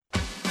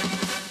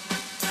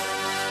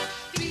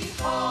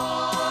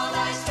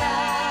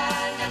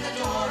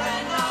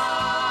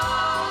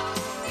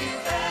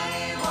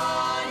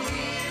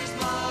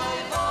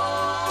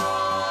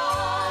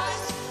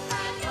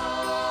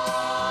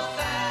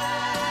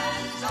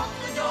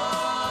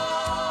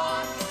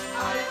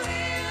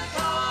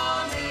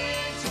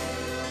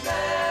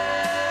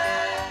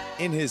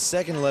In his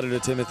second letter to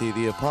Timothy,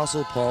 the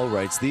Apostle Paul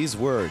writes these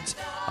words,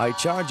 "I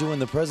charge you in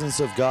the presence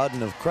of God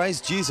and of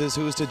Christ Jesus,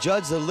 who is to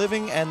judge the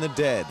living and the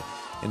dead,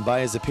 and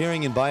by his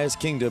appearing and by his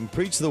kingdom,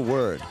 preach the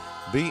word.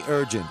 Be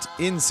urgent,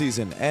 in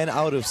season and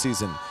out of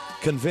season.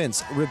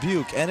 Convince,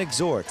 rebuke, and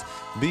exhort.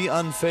 Be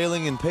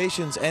unfailing in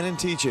patience and in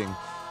teaching."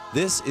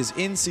 This is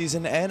In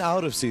Season and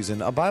Out of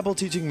Season, a Bible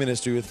teaching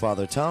ministry with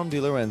Father Tom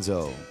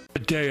DiLorenzo.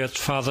 Good day, it's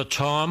Father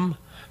Tom,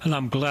 and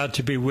I'm glad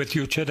to be with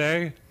you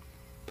today.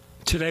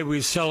 Today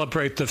we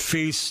celebrate the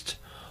feast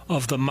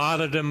of the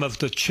martyrdom of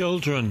the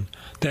children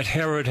that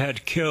Herod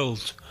had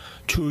killed,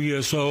 2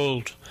 years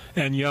old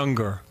and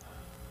younger.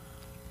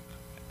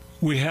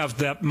 We have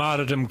that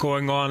martyrdom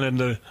going on in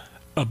the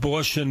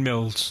abortion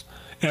mills.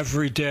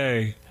 Every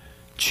day,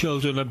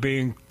 children are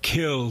being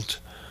killed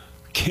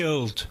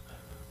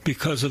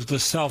because of the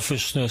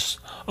selfishness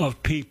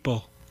of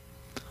people.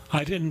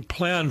 I didn't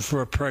plan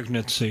for a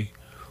pregnancy.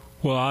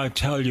 Well, I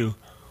tell you,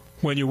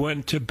 when you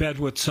went to bed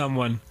with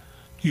someone,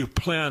 you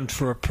planned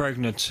for a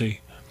pregnancy.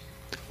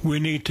 We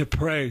need to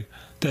pray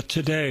that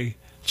today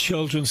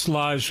children's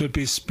lives would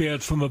be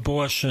spared from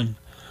abortion.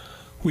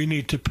 We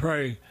need to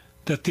pray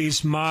that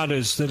these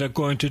martyrs that are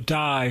going to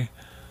die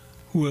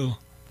will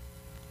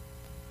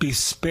be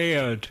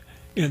spared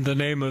in the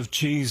name of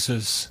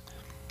Jesus,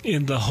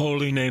 in the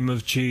holy name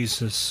of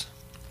Jesus.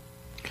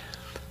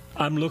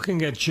 I'm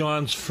looking at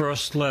John's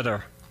first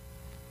letter.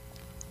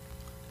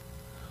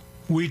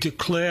 We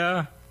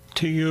declare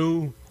to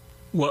you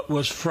what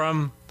was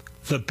from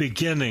the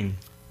beginning.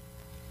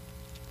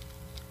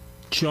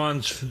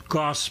 John's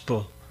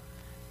Gospel.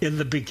 In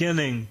the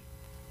beginning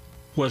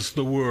was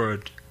the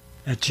Word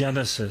at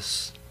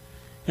Genesis,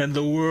 and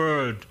the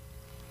Word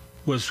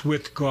was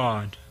with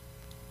God,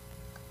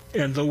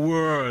 and the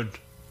Word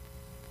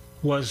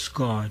was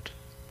God.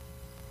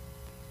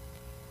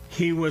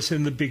 He was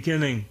in the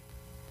beginning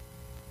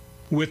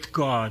with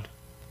God.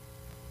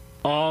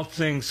 All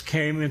things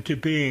came into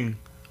being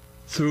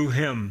through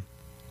him.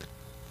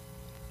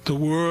 The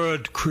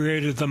Word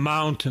created the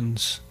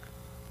mountains,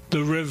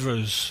 the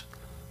rivers,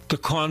 the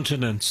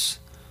continents,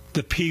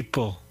 the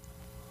people.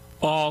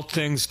 All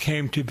things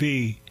came to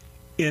be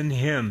in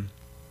him.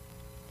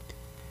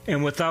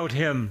 And without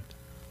him,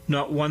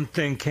 not one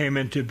thing came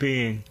into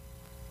being.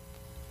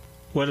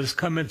 What has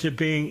come into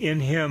being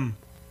in him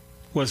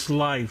was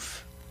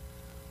life,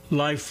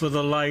 life for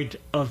the light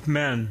of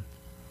men,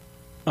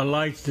 a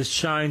light that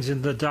shines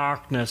in the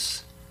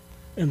darkness,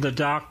 and the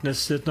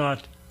darkness did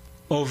not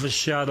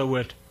overshadow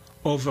it,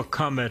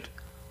 overcome it,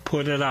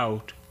 put it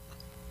out.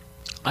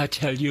 I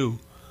tell you,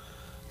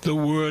 the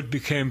Word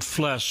became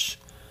flesh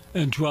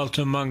and dwelt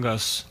among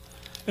us,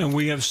 and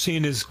we have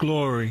seen his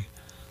glory,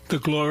 the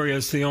glory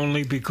as the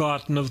only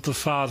begotten of the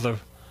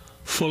Father,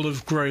 full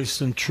of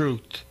grace and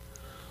truth.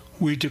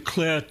 We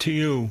declare to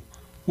you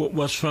what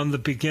was from the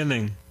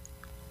beginning,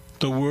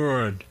 the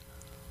Word,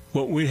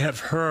 what we have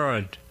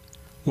heard,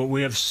 what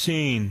we have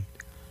seen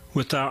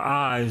with our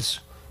eyes,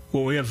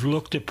 what we have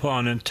looked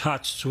upon and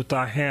touched with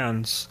our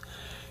hands.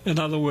 In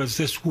other words,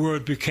 this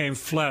Word became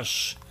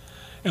flesh,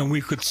 and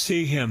we could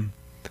see him,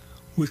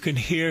 we could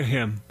hear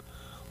him,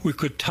 we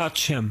could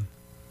touch him,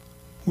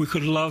 we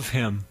could love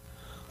him,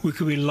 we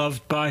could be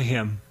loved by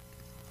him.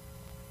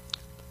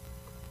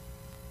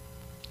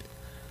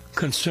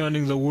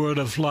 Concerning the word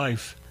of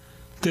life,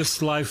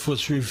 this life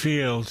was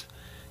revealed,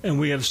 and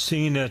we have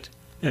seen it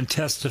and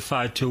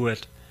testified to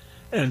it,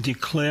 and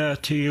declare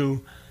to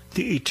you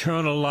the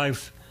eternal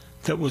life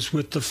that was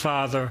with the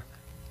Father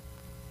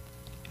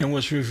and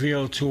was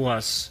revealed to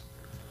us.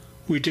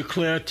 We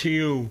declare to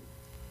you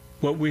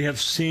what we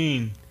have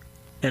seen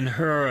and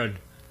heard,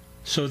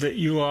 so that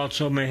you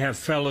also may have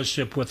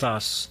fellowship with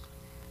us.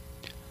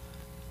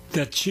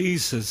 That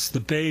Jesus,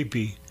 the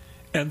baby,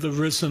 and the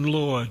risen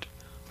Lord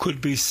could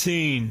be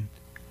seen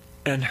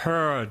and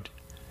heard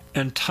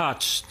and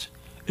touched.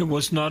 It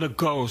was not a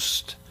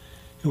ghost.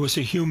 It was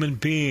a human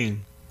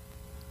being.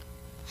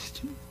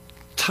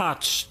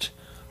 Touched,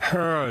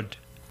 heard,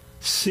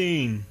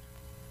 seen.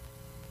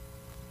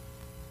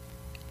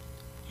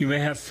 You may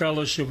have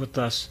fellowship with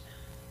us.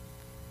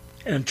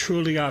 And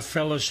truly our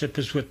fellowship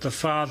is with the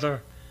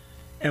Father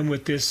and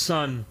with his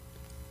Son,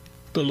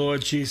 the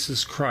Lord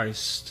Jesus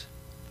Christ.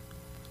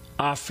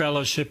 Our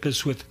fellowship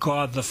is with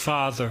God the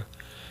Father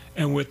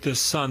and with his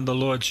Son, the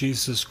Lord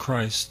Jesus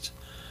Christ.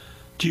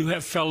 Do you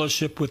have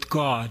fellowship with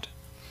God?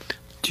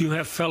 Do you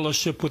have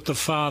fellowship with the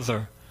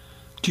Father?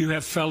 Do you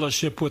have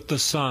fellowship with the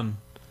Son?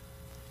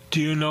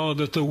 Do you know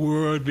that the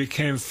Word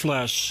became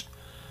flesh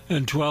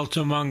and dwelt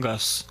among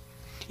us?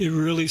 It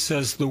really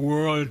says the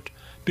Word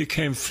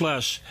became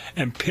flesh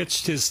and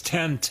pitched his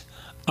tent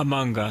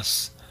among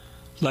us,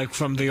 like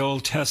from the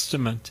Old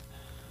Testament.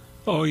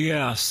 Oh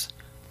yes,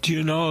 do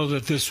you know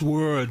that this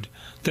Word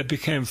that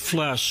became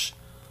flesh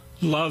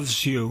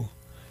loves you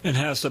and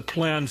has a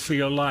plan for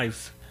your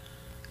life?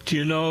 Do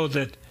you know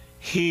that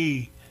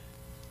he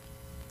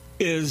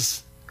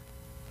is,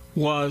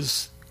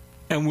 was,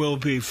 and will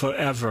be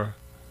forever?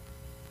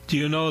 Do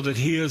you know that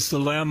he is the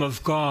Lamb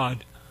of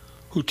God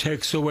who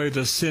takes away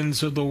the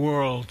sins of the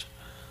world?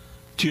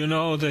 Do you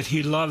know that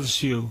He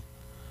loves you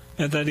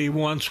and that He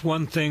wants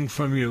one thing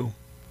from you?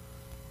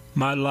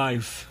 My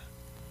life,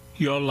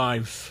 your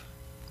life.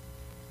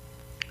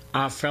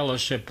 Our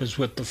fellowship is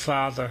with the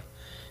Father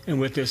and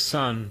with His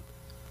Son,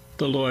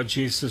 the Lord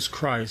Jesus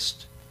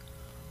Christ.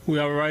 We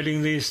are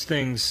writing these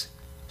things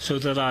so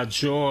that our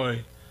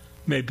joy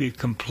may be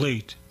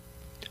complete.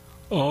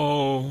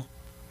 Oh,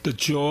 the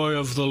joy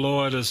of the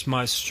Lord is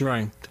my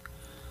strength.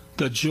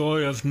 The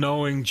joy of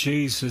knowing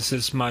Jesus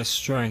is my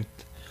strength.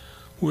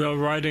 We are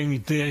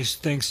writing these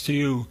things to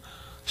you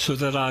so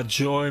that our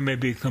joy may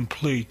be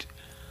complete,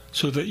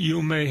 so that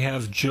you may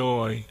have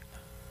joy.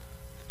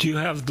 Do you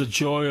have the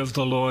joy of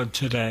the Lord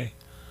today?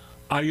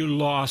 Are you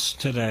lost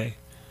today?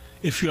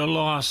 If you're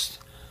lost,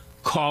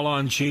 call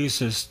on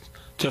Jesus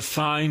to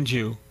find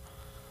you.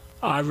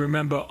 I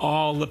remember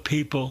all the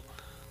people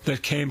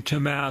that came to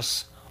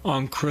Mass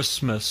on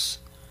Christmas,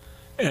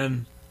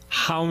 and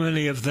how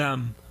many of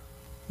them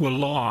were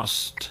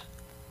lost.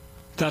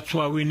 That's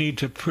why we need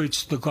to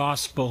preach the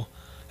gospel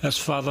as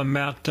Father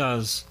Matt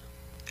does,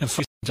 and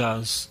Father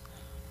does,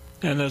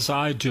 and as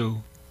I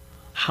do.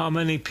 How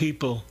many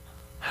people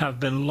have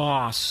been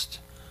lost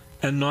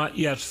and not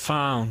yet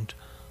found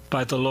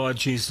by the Lord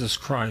Jesus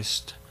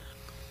Christ?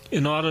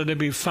 In order to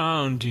be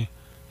found,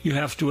 you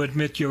have to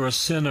admit you're a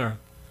sinner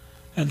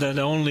and that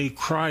only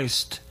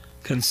Christ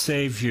can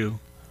save you.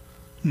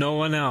 No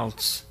one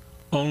else,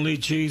 only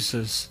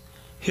Jesus.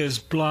 His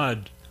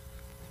blood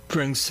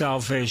brings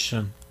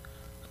salvation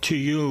to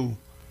you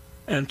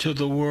and to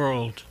the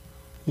world,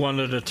 one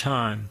at a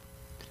time.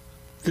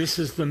 This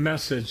is the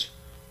message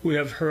we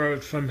have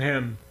heard from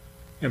Him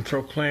and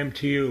proclaim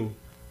to you,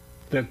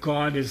 that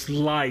God is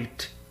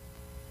light,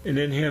 and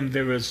in Him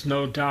there is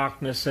no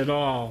darkness at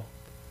all.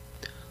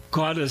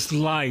 God is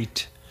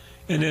light,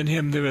 and in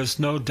Him there is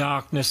no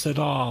darkness at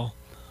all.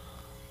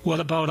 What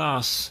about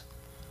us?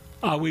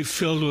 Are we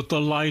filled with the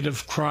light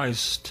of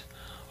Christ,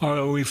 or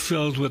are we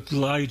filled with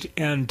light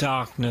and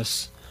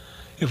darkness?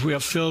 If we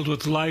are filled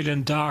with light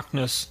and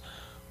darkness,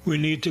 we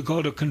need to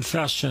go to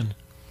confession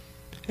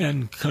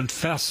and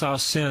confess our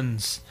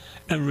sins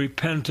and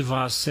repent of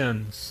our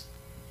sins.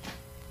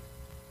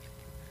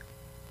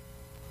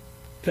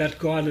 That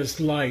God is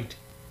light,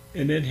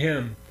 and in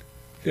Him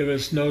there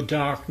is no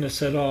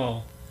darkness at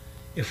all.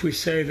 If we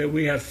say that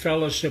we have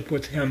fellowship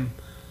with Him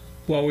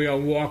while we are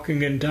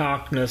walking in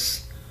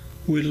darkness,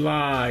 we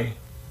lie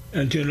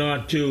and do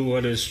not do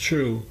what is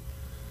true.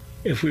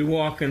 If we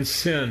walk in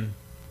sin,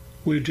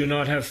 we do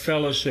not have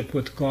fellowship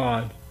with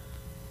God.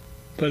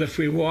 But if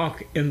we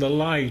walk in the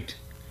light,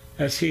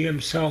 as He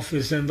Himself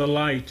is in the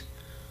light,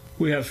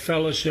 we have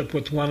fellowship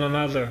with one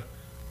another,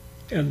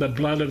 and the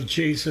blood of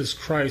Jesus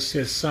Christ,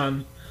 His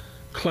Son,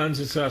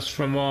 cleanses us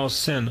from all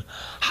sin.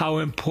 How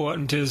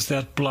important is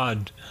that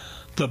blood?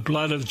 The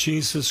blood of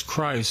Jesus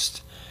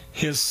Christ,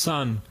 His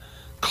Son,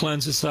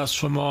 cleanses us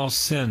from all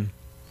sin.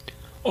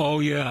 Oh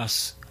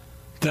yes,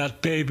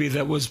 that baby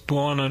that was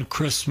born on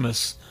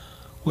Christmas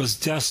was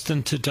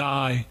destined to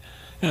die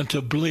and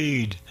to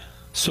bleed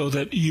so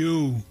that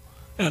you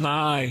and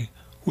I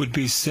would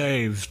be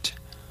saved.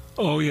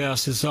 Oh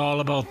yes, it's all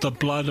about the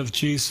blood of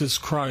Jesus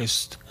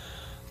Christ.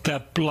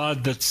 That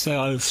blood that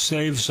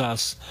saves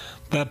us,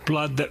 that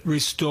blood that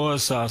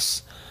restores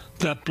us,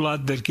 that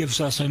blood that gives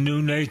us a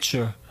new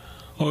nature.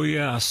 Oh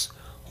yes,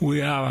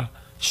 we are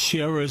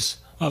sharers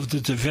of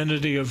the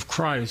divinity of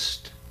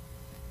Christ.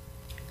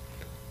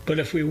 But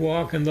if we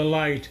walk in the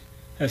light,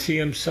 as He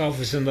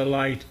Himself is in the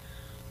light,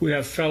 we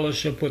have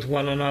fellowship with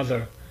one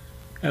another,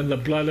 and the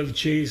blood of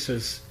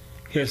Jesus,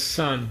 His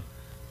Son,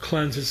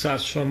 cleanses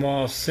us from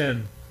all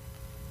sin.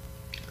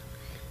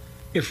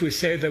 If we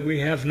say that we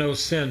have no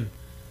sin,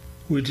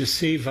 we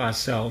deceive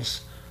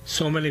ourselves.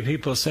 So many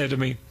people say to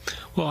me,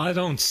 well, I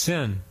don't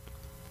sin.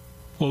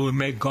 Well, we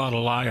make God a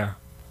liar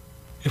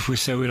if we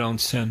say we don't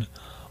sin.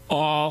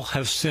 All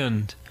have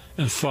sinned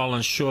and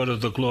fallen short of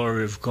the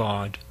glory of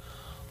God.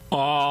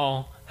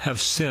 All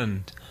have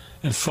sinned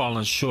and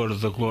fallen short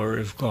of the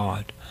glory of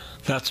God.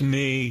 That's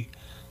me,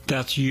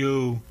 that's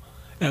you,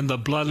 and the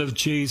blood of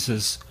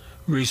Jesus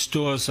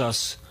restores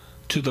us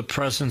to the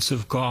presence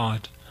of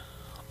God.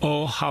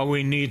 Oh, how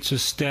we need to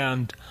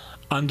stand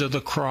under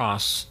the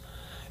cross.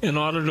 In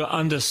order to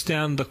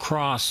understand the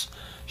cross,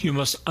 you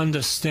must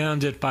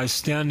understand it by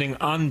standing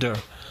under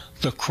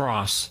the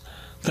cross,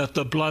 that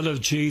the blood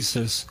of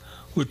Jesus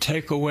would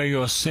take away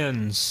your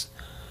sins,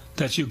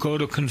 that you go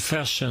to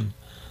confession,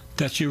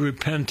 that you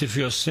repent of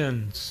your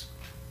sins.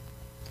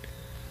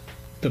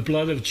 The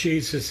blood of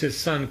Jesus, His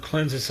Son,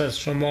 cleanses us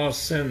from all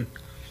sin.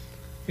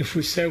 If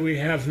we say we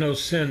have no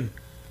sin,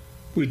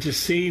 we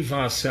deceive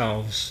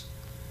ourselves,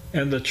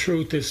 and the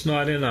truth is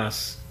not in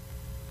us.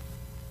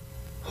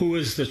 Who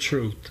is the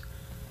truth?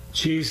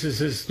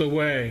 Jesus is the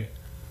way,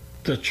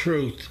 the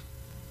truth,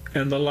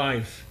 and the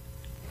life.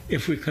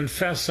 If we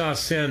confess our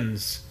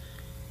sins,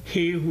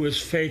 He who is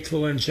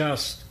faithful and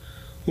just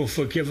will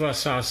forgive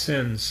us our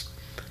sins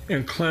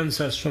and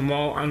cleanse us from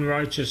all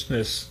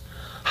unrighteousness.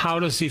 How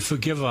does He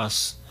forgive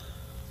us?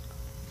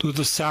 Through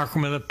the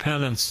sacrament of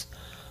penance,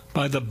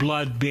 by the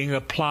blood being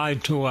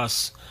applied to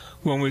us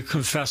when we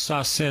confess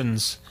our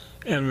sins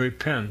and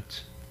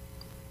repent.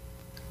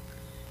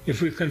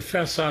 If we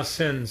confess our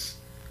sins,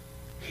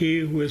 He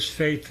who is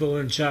faithful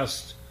and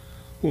just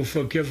will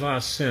forgive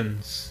our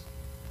sins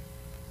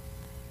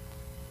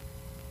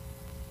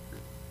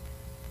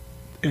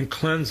and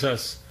cleanse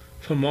us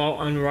from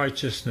all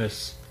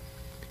unrighteousness.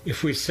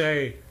 If we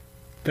say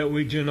that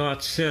we do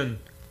not sin,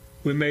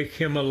 we make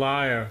Him a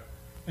liar,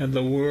 and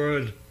the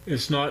Word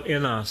is not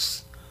in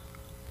us.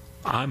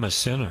 I'm a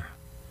sinner,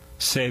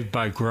 saved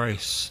by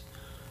grace.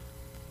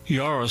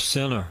 You're a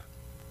sinner,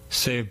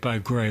 saved by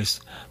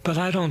grace. But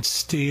I don't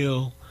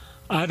steal,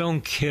 I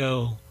don't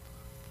kill.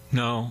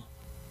 No,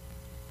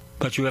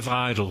 but you have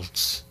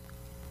idols.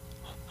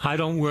 I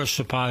don't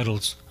worship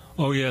idols.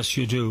 Oh yes,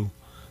 you do.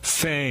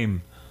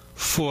 Fame,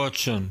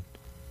 fortune,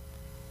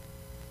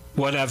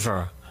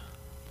 whatever.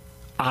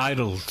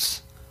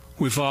 Idols.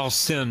 We've all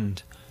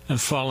sinned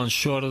and fallen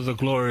short of the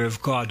glory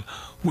of God.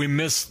 We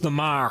missed the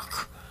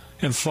mark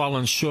and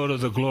fallen short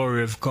of the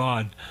glory of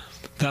God.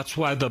 That's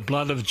why the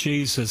blood of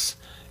Jesus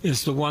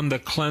is the one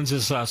that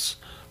cleanses us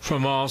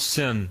from all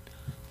sin.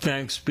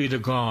 Thanks be to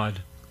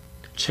God.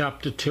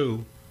 Chapter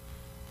 2.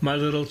 My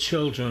little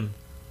children,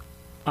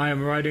 I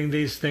am writing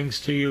these things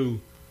to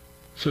you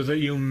so that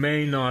you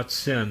may not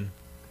sin.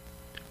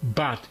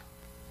 But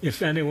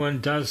if anyone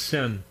does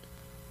sin,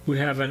 we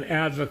have an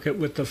advocate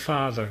with the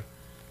Father,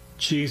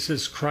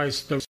 Jesus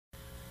Christ.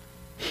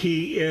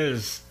 He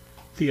is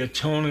the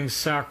atoning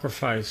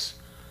sacrifice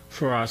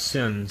for our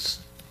sins.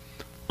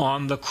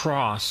 On the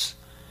cross,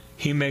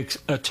 He makes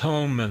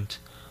atonement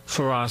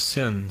for our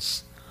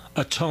sins.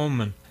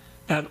 Atonement,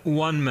 at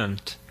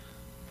one-ment.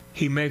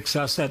 He makes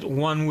us at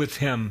one with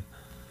Him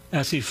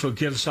as He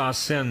forgives our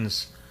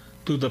sins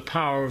through the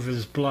power of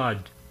His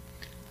blood,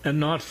 and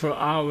not for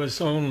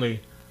ours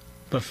only,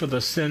 but for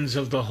the sins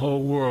of the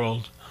whole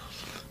world.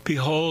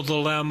 Behold the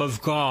Lamb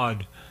of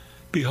God.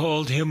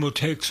 Behold Him who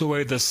takes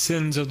away the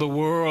sins of the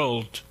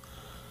world.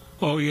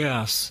 Oh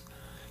yes,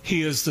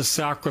 He is the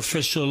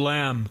sacrificial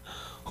Lamb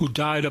who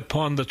died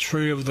upon the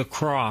tree of the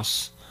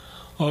cross.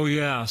 Oh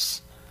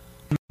yes,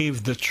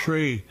 Eve, the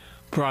tree,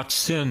 brought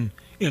sin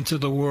into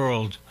the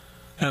world,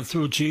 and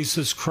through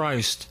Jesus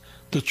Christ,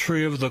 the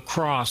tree of the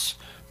cross,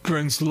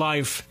 brings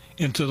life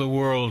into the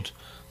world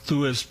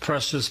through His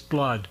precious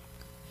blood.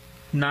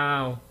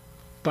 Now,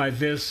 by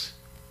this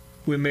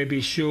we may be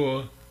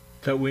sure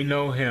that we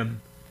know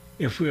Him,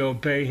 if we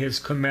obey His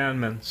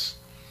commandments.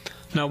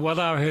 Now, what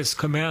are His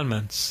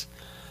commandments?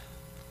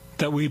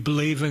 That we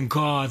believe in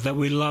God, that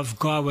we love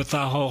God with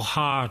our whole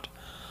heart,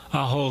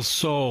 our whole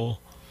soul,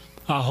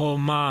 our whole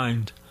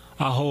mind,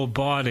 our whole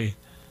body,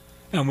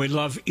 and we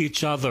love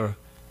each other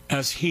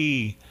as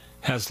He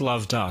has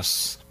loved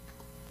us.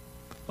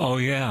 Oh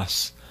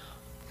yes,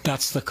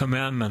 that's the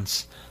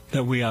commandments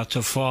that we are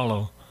to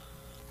follow.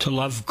 To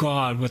love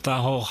God with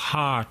our whole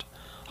heart,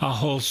 our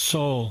whole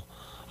soul,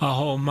 our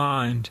whole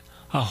mind,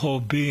 our whole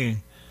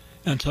being,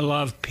 and to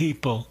love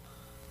people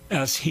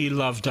as He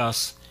loved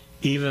us,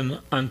 even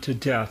unto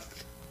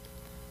death.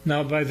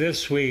 Now by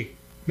this we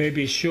may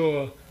be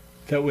sure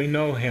that we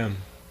know Him,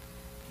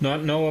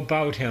 not know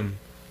about Him,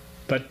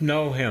 but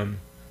know Him,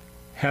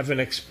 have an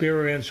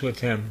experience with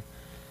Him,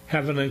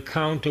 have an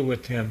encounter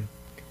with Him,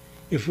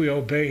 if we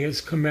obey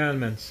His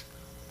commandments.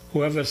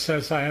 Whoever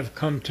says, I have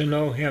come to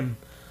know Him,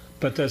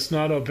 but does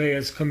not obey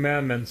His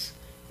commandments,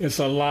 is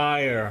a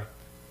liar,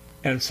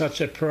 and such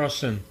a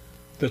person,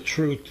 the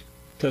truth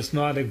does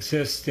not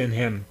exist in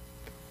him.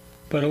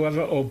 But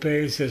whoever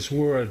obeys His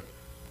word,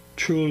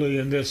 truly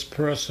in this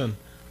person,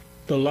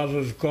 the love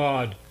of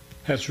God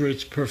has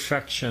reached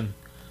perfection.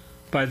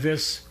 By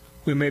this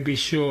we may be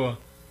sure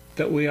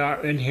that we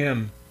are in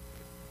Him.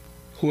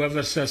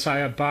 Whoever says, I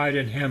abide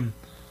in Him,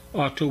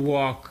 ought to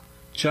walk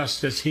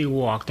just as He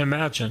walked.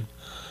 Imagine,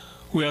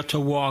 we are to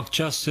walk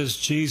just as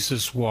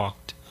Jesus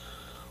walked,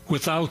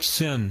 without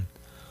sin,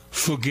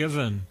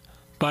 forgiven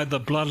by the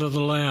blood of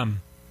the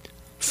Lamb,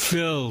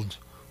 filled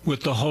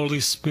with the Holy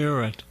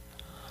Spirit.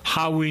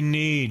 How we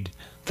need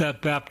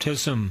that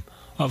baptism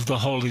of the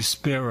Holy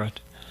Spirit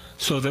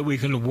so that we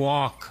can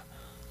walk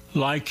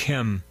like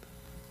Him,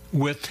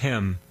 with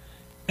Him,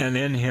 and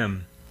in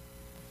Him.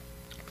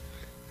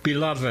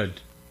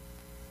 Beloved,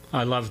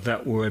 I love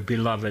that word,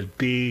 beloved,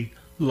 be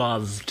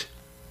loved.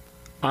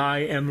 I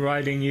am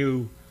writing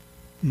you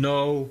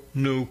no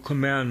new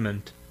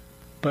commandment,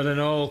 but an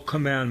old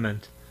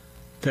commandment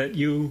that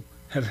you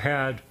have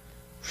had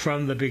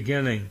from the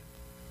beginning.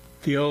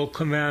 The old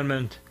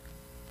commandment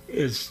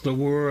is the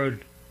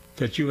word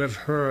that you have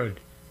heard,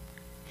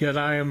 yet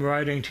I am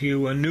writing to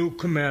you a new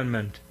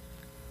commandment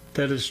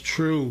that is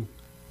true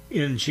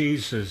in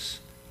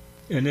Jesus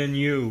and in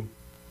you,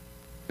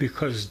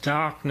 because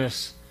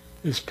darkness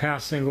is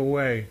passing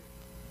away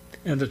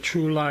and the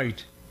true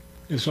light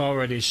is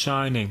already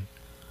shining.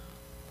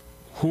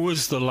 Who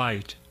is the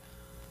light?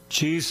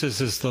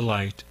 Jesus is the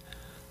light.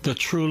 The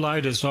true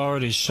light is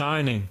already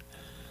shining.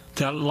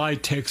 That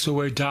light takes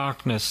away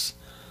darkness.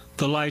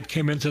 The light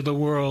came into the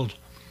world,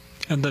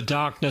 and the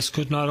darkness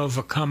could not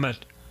overcome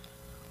it,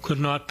 could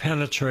not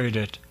penetrate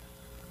it.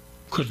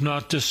 could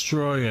not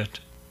destroy it.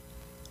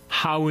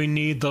 How we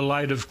need the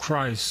light of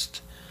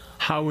Christ.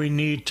 How we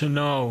need to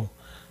know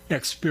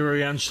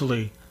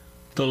experientially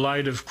the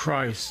light of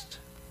Christ.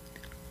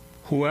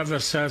 Whoever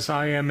says,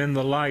 I am in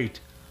the light,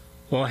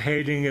 while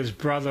hating his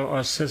brother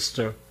or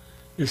sister,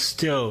 is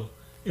still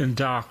in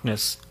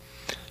darkness.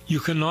 You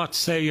cannot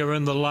say you're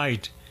in the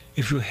light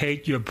if you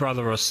hate your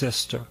brother or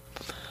sister.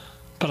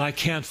 But I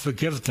can't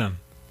forgive them.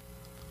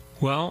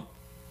 Well,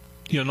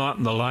 you're not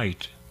in the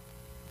light.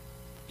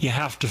 You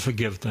have to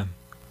forgive them.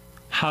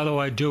 How do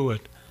I do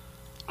it?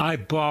 I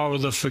borrow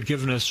the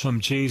forgiveness from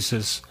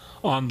Jesus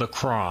on the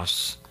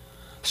cross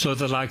so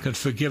that I could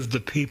forgive the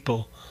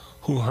people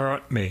who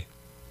hurt me.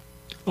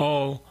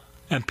 Oh,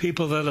 and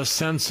people that are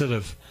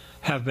sensitive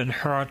have been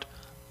hurt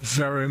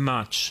very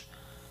much,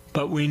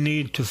 but we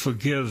need to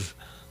forgive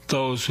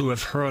those who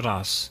have hurt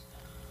us.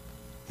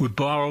 We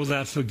borrow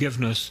that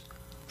forgiveness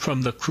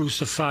from the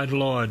crucified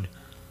Lord,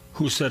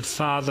 who said,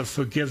 Father,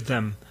 forgive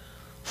them,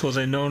 for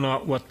they know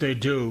not what they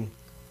do.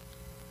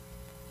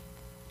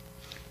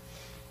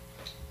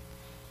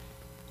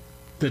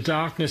 The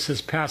darkness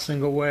is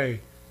passing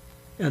away,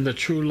 and the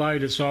true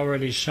light is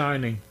already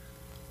shining.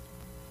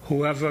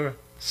 Whoever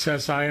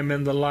says, I am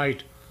in the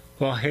light,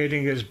 while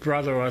hating his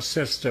brother or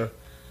sister,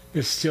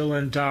 is still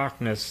in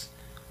darkness.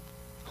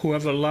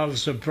 Whoever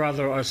loves a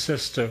brother or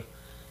sister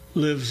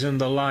lives in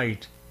the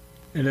light,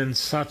 and in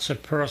such a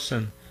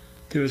person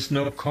there is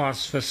no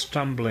cause for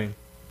stumbling.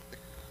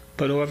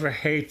 But whoever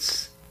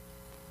hates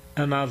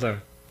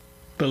another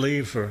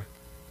believer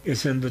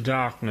is in the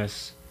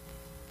darkness.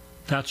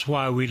 That's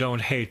why we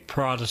don't hate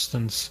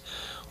Protestants.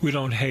 We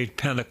don't hate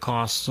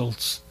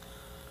Pentecostals.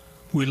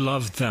 We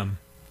love them.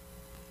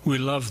 We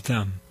love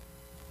them.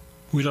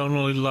 We don't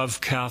only love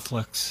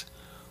Catholics.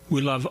 We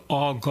love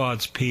all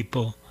God's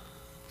people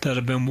that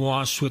have been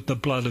washed with the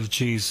blood of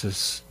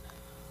Jesus.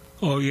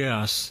 Oh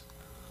yes.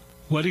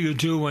 What do you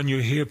do when you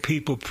hear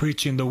people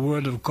preaching the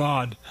Word of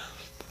God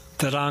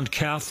that aren't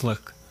Catholic?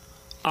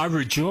 I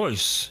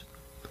rejoice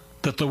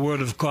that the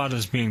Word of God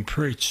is being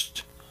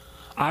preached.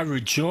 I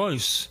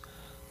rejoice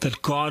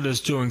that God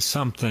is doing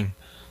something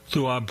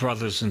through our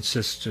brothers and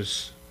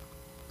sisters.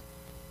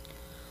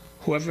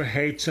 Whoever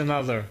hates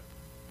another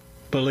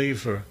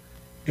believer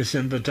is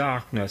in the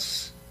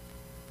darkness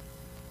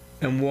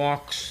and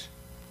walks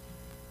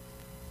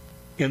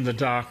in the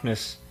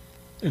darkness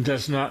and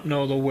does not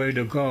know the way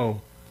to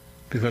go,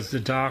 because the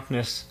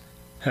darkness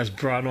has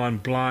brought on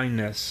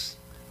blindness.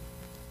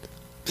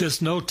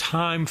 There's no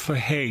time for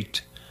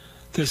hate.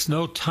 There's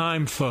no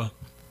time for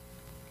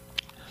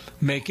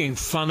making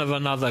fun of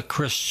another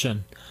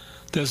Christian.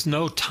 There's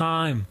no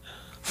time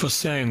for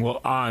saying, well,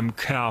 I'm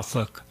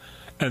Catholic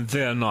and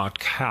they're not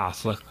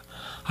Catholic.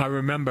 I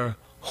remember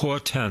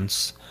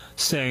Hortense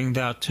saying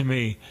that to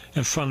me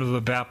in front of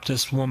a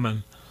Baptist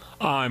woman.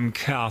 I'm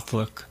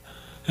Catholic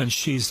and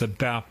she's a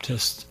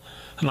Baptist.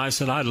 And I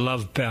said, I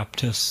love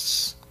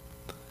Baptists.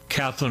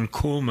 Catherine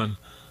Kuhlman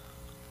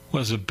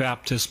was a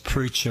Baptist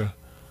preacher,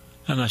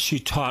 and she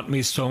taught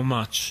me so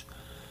much.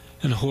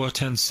 And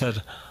Hortense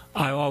said,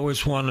 I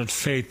always wanted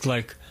faith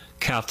like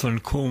Catherine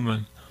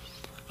Kuhlman.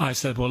 I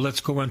said, well, let's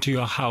go into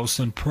your house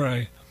and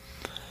pray.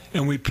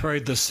 And we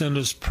prayed the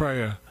sinner's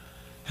prayer,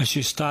 and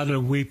she started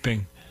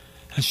weeping.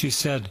 And she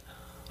said,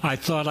 I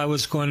thought I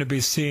was going to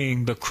be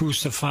seeing the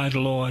crucified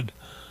Lord,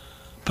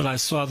 but I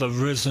saw the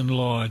risen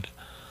Lord.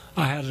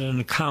 I had an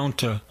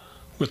encounter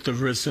with the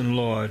risen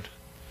Lord.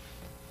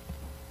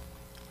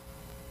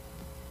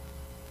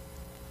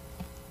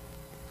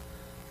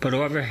 But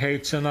whoever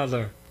hates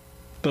another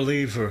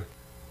believer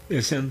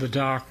is in the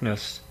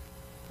darkness,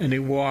 and he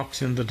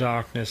walks in the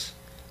darkness,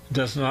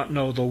 does not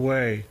know the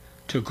way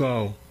to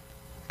go,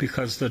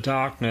 because the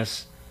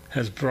darkness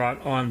has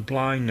brought on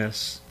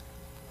blindness.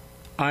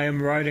 I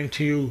am writing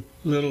to you,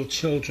 little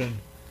children,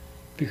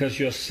 because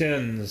your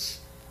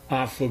sins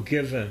are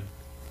forgiven.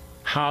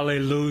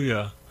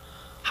 Hallelujah!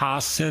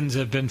 Our sins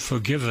have been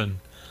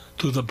forgiven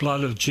through the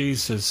blood of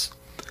Jesus.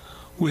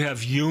 We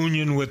have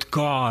union with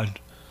God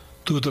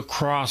through the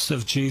cross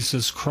of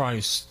Jesus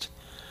Christ.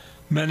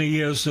 Many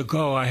years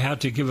ago, I had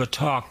to give a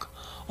talk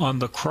on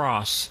the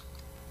cross.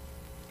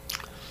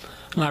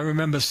 And I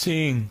remember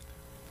seeing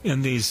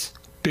in these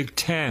big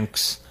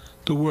tanks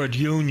the word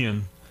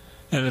union,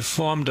 and it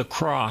formed a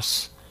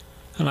cross.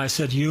 And I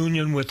said,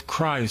 union with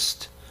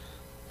Christ,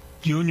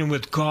 union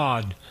with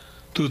God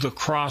through the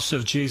cross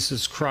of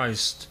Jesus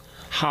Christ.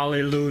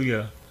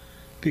 Hallelujah.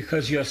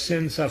 Because your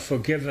sins are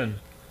forgiven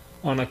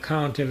on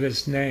account of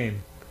his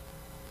name.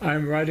 I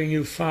am writing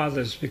you,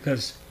 fathers,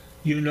 because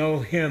you know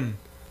him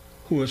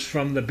who was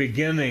from the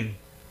beginning.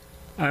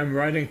 I am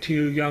writing to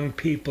you, young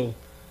people,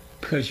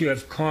 because you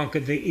have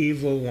conquered the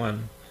evil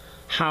one.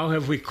 How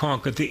have we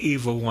conquered the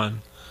evil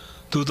one?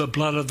 Through the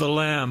blood of the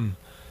Lamb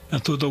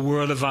and through the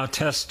word of our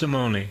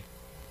testimony.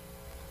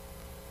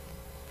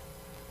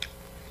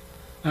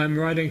 I am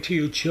writing to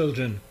you,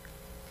 children,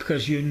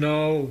 because you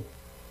know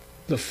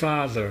the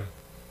Father.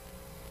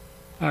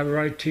 I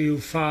write to you,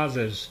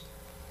 fathers,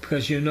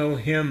 because you know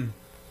him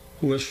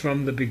who was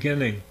from the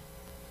beginning.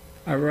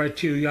 I write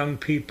to you, young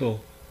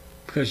people,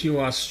 because you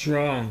are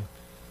strong,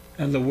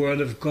 and the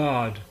Word of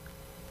God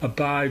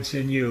abides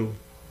in you,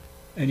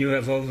 and you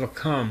have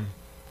overcome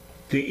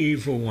the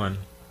evil one.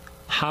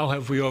 How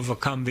have we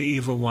overcome the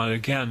evil one?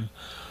 Again,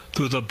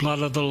 through the blood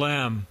of the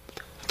Lamb,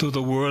 through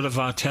the word of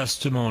our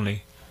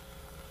testimony.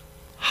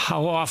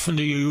 How often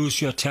do you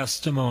use your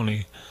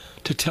testimony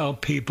to tell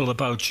people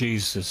about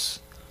Jesus?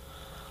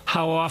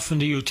 How often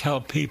do you tell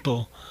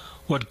people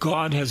what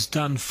God has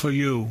done for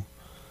you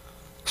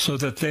so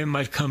that they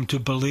might come to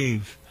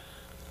believe?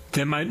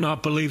 They might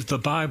not believe the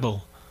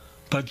Bible,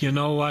 but you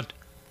know what?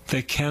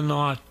 They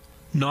cannot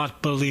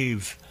not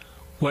believe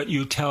what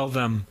you tell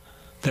them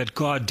that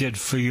God did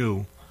for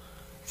you.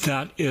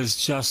 That is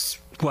just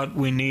what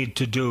we need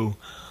to do.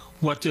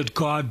 What did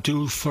God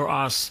do for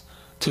us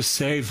to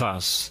save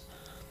us?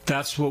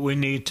 That's what we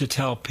need to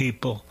tell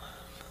people.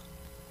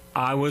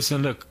 I was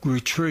in a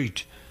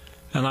retreat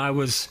and I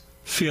was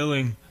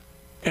feeling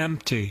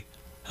empty,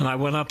 and I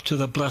went up to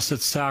the Blessed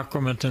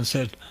Sacrament and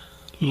said,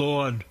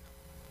 Lord,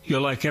 you're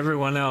like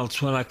everyone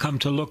else. When I come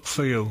to look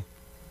for you,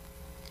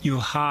 you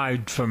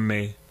hide from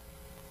me.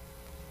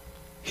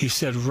 He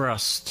said,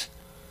 rest.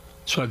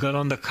 So I got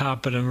on the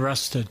carpet and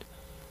rested.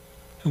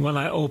 And when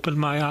I opened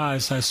my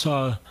eyes, I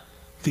saw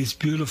these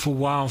beautiful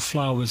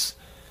wildflowers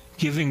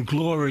giving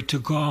glory to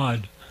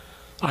God.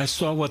 I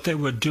saw what they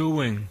were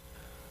doing.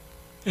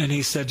 And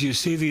he said, you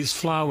see these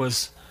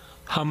flowers,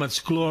 how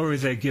much glory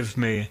they give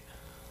me?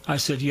 I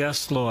said,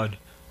 yes, Lord.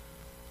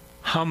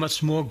 How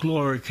much more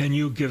glory can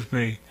you give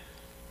me?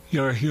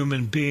 You're a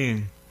human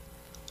being.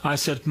 I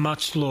said,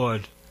 much,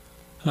 Lord.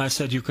 And I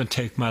said, you can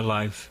take my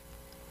life.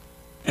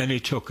 And he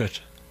took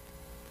it.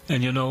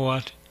 And you know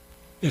what?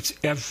 It's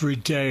every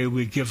day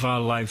we give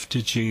our life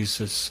to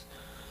Jesus.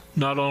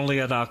 Not only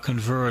at our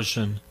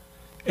conversion,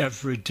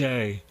 every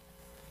day.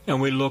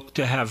 And we look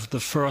to have the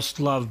first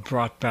love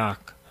brought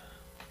back.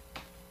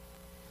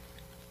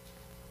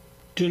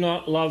 Do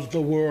not love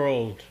the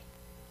world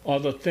or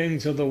the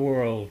things of the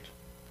world.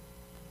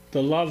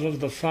 The love of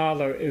the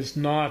Father is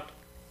not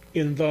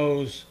in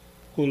those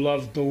who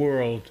love the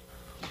world.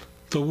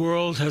 The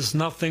world has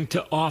nothing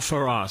to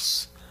offer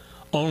us,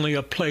 only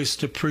a place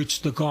to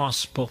preach the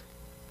gospel.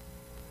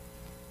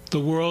 The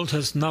world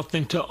has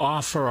nothing to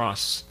offer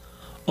us,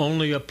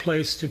 only a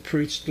place to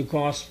preach the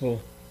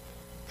gospel.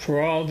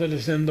 For all that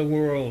is in the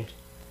world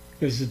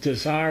is the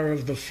desire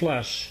of the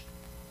flesh,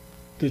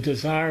 the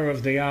desire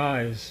of the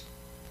eyes,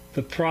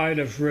 the pride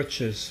of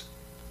riches,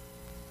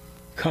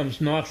 comes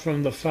not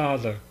from the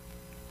Father,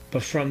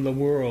 but from the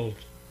world.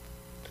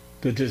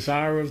 The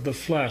desire of the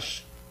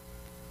flesh,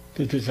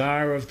 the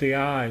desire of the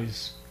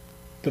eyes,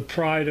 the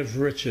pride of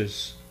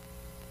riches,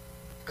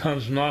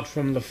 comes not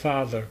from the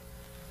Father,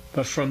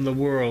 but from the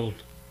world.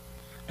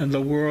 And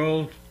the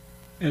world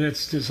and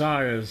its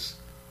desires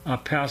are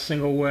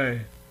passing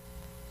away,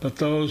 but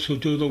those who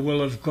do the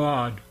will of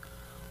God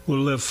will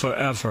live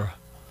forever.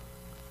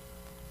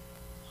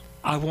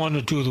 I want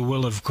to do the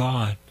will of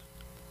God.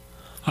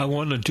 I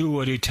want to do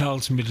what He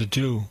tells me to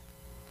do.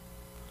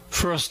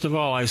 First of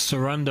all, I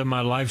surrender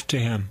my life to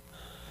Him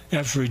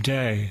every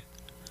day.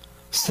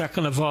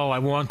 Second of all, I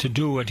want to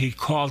do what He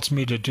calls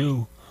me to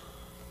do.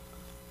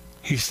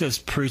 He says,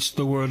 preach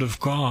the word of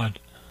God.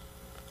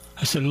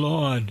 I said,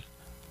 Lord,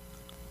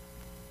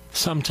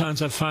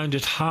 sometimes I find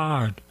it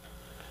hard.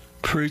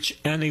 Preach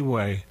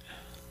anyway.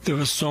 There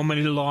are so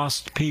many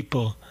lost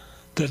people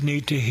that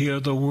need to hear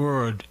the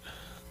word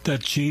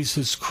that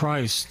Jesus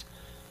Christ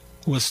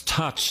was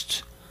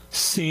touched,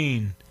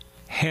 seen,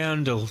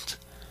 handled,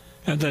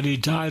 and that He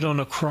died on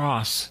a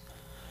cross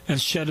and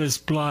shed His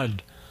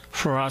blood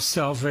for our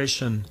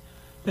salvation,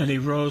 and He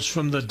rose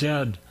from the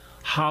dead.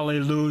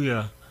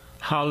 Hallelujah,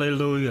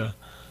 hallelujah.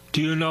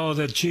 Do you know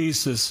that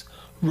Jesus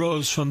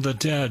rose from the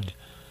dead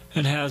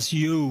and has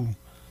you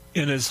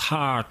in His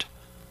heart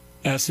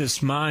as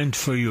His mind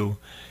for you?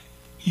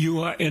 You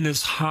are in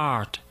His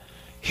heart.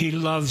 He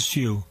loves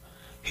you.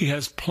 He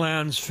has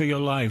plans for your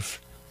life.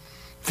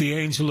 The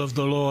angel of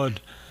the Lord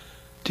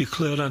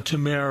declared unto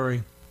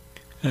Mary,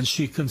 and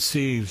she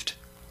conceived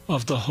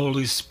of the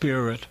Holy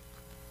Spirit.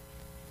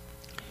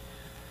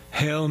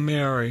 Hail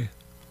Mary,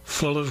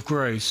 full of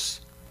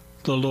grace,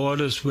 the Lord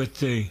is with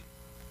thee.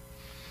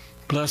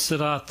 Blessed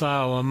art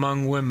thou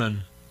among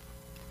women.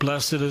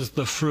 Blessed is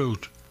the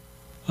fruit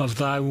of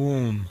thy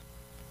womb,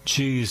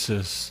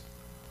 Jesus.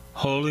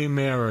 Holy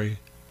Mary,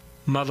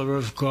 Mother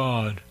of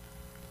God,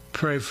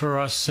 pray for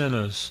us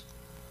sinners,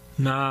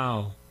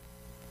 now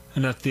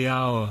and at the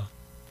hour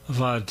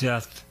of our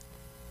death.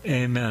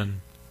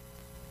 Amen.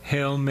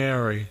 Hail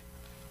Mary,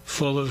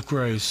 full of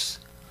grace,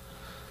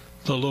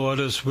 the Lord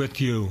is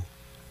with you.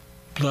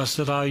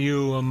 Blessed are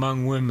you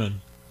among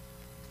women.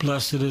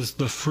 Blessed is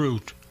the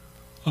fruit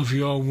of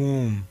your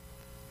womb,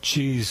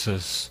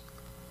 Jesus.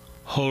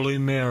 Holy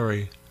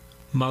Mary,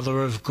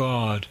 Mother of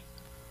God,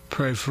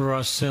 pray for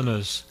us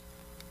sinners,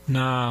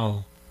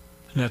 now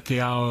and at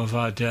the hour of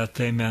our death.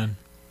 Amen.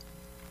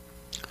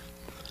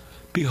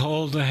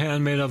 Behold the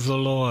handmaid of the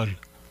Lord.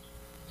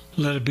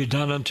 Let it be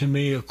done unto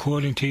me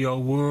according to your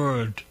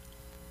word.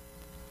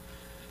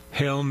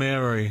 Hail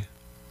Mary,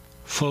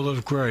 full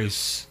of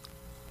grace.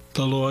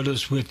 The Lord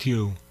is with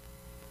you.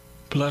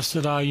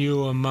 Blessed are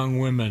you among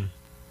women.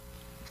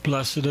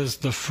 Blessed is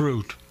the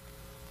fruit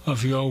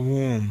of your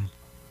womb,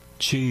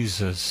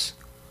 Jesus.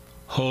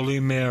 Holy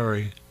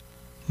Mary,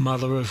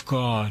 Mother of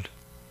God,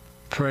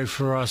 pray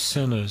for us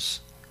sinners,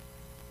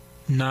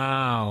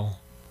 now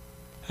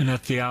and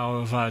at the hour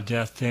of our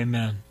death.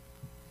 Amen.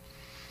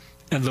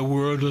 And the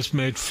Word was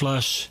made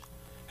flesh,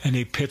 and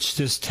he pitched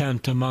his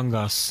tent among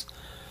us,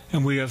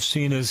 and we have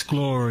seen his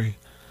glory.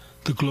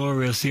 The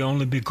glory is the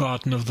only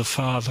begotten of the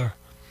Father,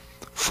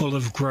 full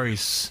of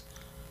grace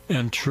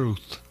and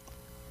truth.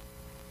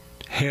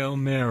 Hail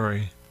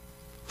Mary,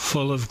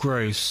 full of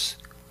grace,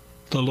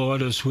 the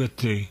Lord is with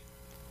thee.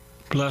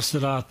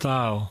 Blessed art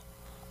thou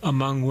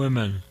among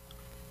women.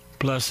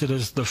 Blessed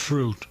is the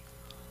fruit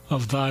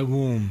of thy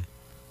womb,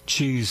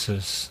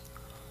 Jesus.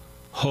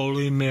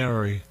 Holy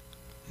Mary,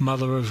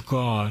 Mother of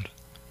God,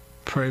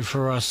 pray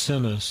for us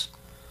sinners,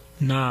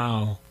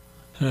 now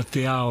and at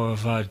the hour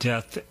of our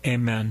death.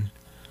 Amen.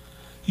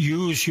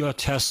 Use your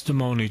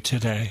testimony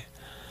today.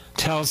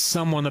 Tell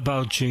someone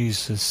about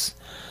Jesus,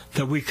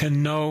 that we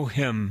can know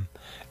him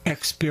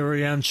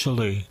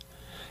experientially,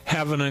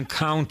 have an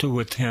encounter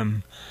with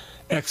him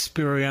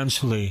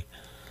experientially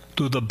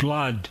through the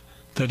blood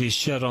that he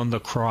shed on the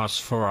cross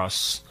for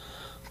us.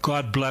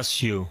 God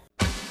bless you.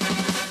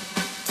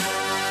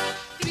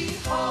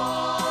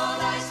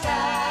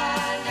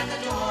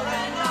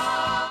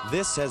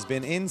 This has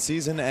been In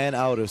Season and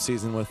Out of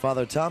Season with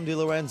Father Tom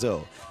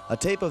DiLorenzo. A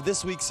tape of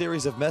this week's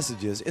series of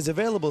messages is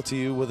available to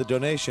you with a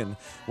donation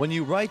when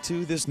you write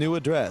to this new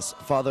address,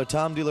 Father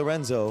Tom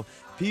DiLorenzo,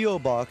 P.O.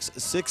 Box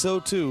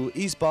 602,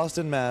 East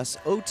Boston, Mass.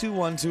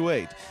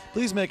 02128.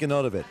 Please make a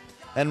note of it.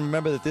 And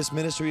remember that this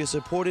ministry is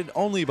supported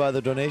only by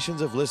the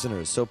donations of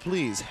listeners, so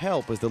please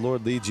help as the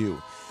Lord leads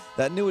you.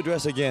 That new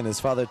address again is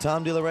Father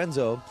Tom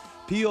DiLorenzo,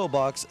 P.O.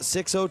 Box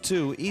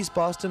 602, East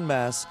Boston,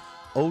 Mass.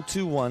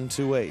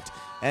 02128.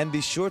 And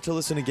be sure to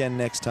listen again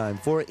next time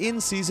for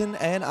In Season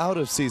and Out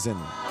of Season.